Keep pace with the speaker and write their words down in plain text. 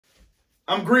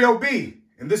I'm Griot B,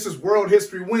 and this is World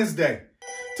History Wednesday.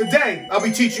 Today, I'll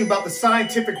be teaching you about the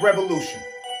scientific revolution.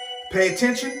 Pay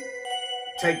attention,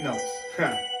 take notes.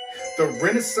 The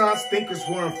Renaissance thinkers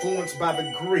were influenced by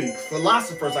the Greek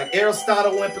philosophers like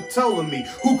Aristotle and Ptolemy,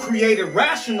 who created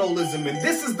rationalism, and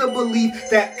this is the belief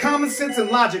that common sense and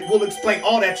logic will explain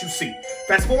all that you see.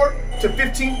 Fast forward to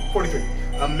 1543.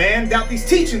 A man doubt these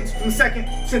teachings from the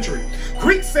 2nd century.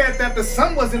 Greeks said that the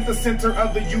sun wasn't the center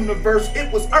of the universe,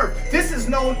 it was Earth. This is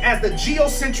known as the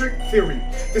geocentric theory.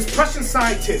 This Prussian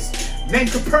scientist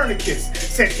named Copernicus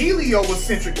said Helio was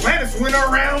centric, planets went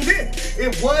around it.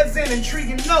 It was an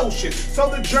intriguing notion, so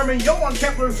the German Johann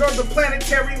Keppler observed the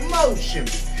planetary motion.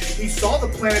 He saw the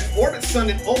planet's orbit,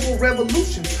 sun, and oval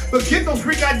revolutions. But get those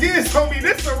Greek ideas, homie,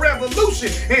 this is a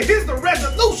revolution. And here's the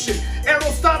resolution.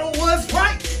 Aristotle was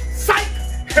right. Psych!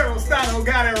 Aristotle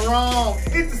got it wrong.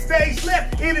 It's the stage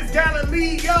left. It is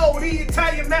Galileo, the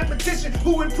Italian mathematician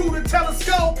who improved the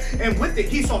telescope. And with it,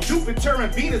 he saw Jupiter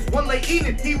and Venus one late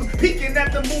evening. He was peeking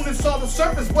at the moon and saw the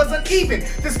surface was uneven.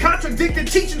 This contradicted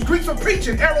teachings Greeks were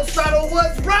preaching. Aristotle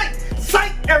was right.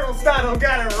 Psych! Aristotle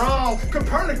got it wrong.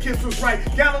 Copernicus was right.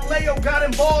 Galileo got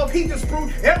involved. He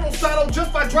disproved Aristotle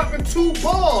just by dropping 2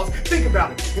 balls. Think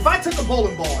about it. If I took a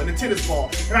bowling ball and a tennis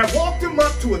ball and I walked them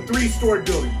up to a 3-story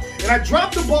building and I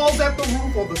dropped the balls at the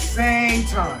roof at the same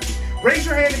time, raise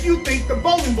your hand if you think the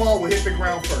bowling ball will hit the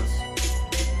ground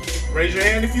first. Raise your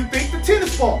hand if you think the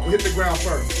tennis ball will hit the ground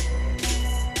first.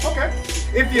 Okay.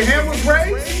 If your hand was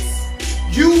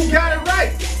raised, you got it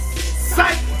right.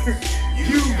 Psych!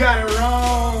 You got it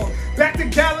wrong. Back to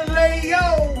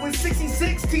Galileo. In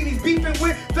 1616, he's beefing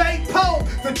with the Pope.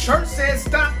 The church says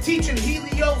stop teaching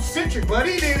heliocentric, but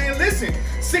he didn't listen.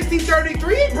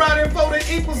 1633, he brought in for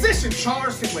the Inquisition,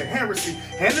 charged him with heresy.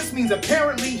 And this means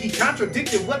apparently he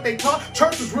contradicted what they taught.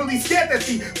 Church was really scared that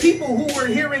the people who were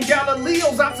hearing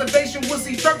Galileo's observation would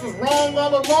see church was wrong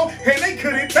all along, and they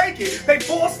couldn't take it. They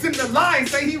forced him to lie and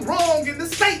say he wrong in the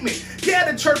statement.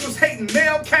 Yeah, the church was hating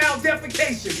male cow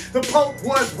defecation. The Pope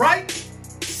was right.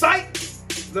 Psych!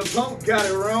 The Pope got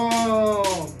it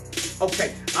wrong.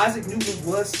 Okay, Isaac Newton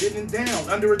was sitting down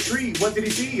under a tree. What did he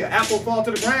see? An apple fall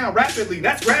to the ground rapidly.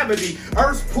 That's gravity.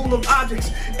 Earth's pool of objects.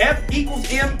 F equals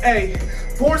ma.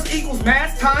 Force equals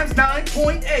mass times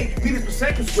 9.8 meters per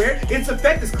second squared. Its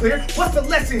effect is clear. What's the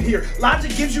lesson here?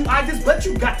 Logic gives you ideas, but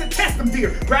you got to test them,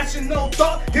 dear. Rational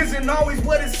thought isn't always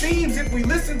what it seems. If we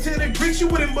listen to the Greeks, you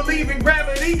wouldn't believe in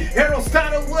gravity.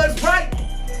 Aristotle was right.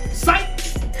 Psych!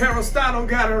 Aristotle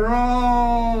got it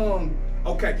wrong.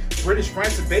 Okay, British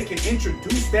Francis Bacon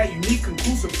introduced that unique,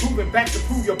 conclusive, proven fact to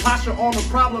prove your posture on the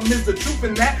problem is the truth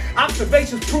in that.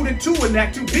 Observations prudent to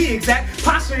enact, to be exact.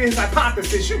 Posture is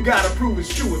hypothesis, you gotta prove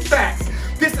it's true with facts.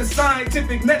 This is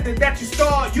scientific method that you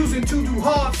start using to do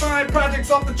hard science projects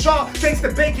off the chart. Thanks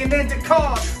to Bacon and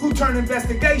Descartes, who turned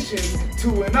investigation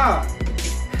to an art.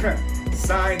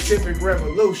 Scientific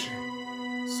revolution.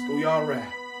 Schoolyard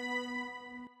rap.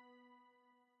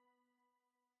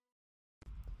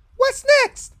 What's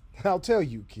next? I'll tell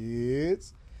you,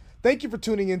 kids. Thank you for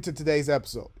tuning into today's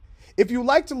episode. If you'd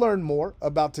like to learn more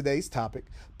about today's topic,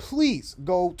 please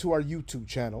go to our YouTube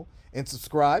channel and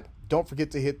subscribe. Don't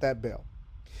forget to hit that bell.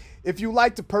 If you'd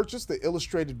like to purchase the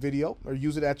illustrated video or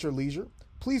use it at your leisure,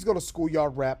 please go to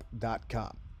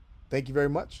schoolyardrap.com. Thank you very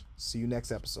much. See you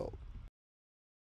next episode.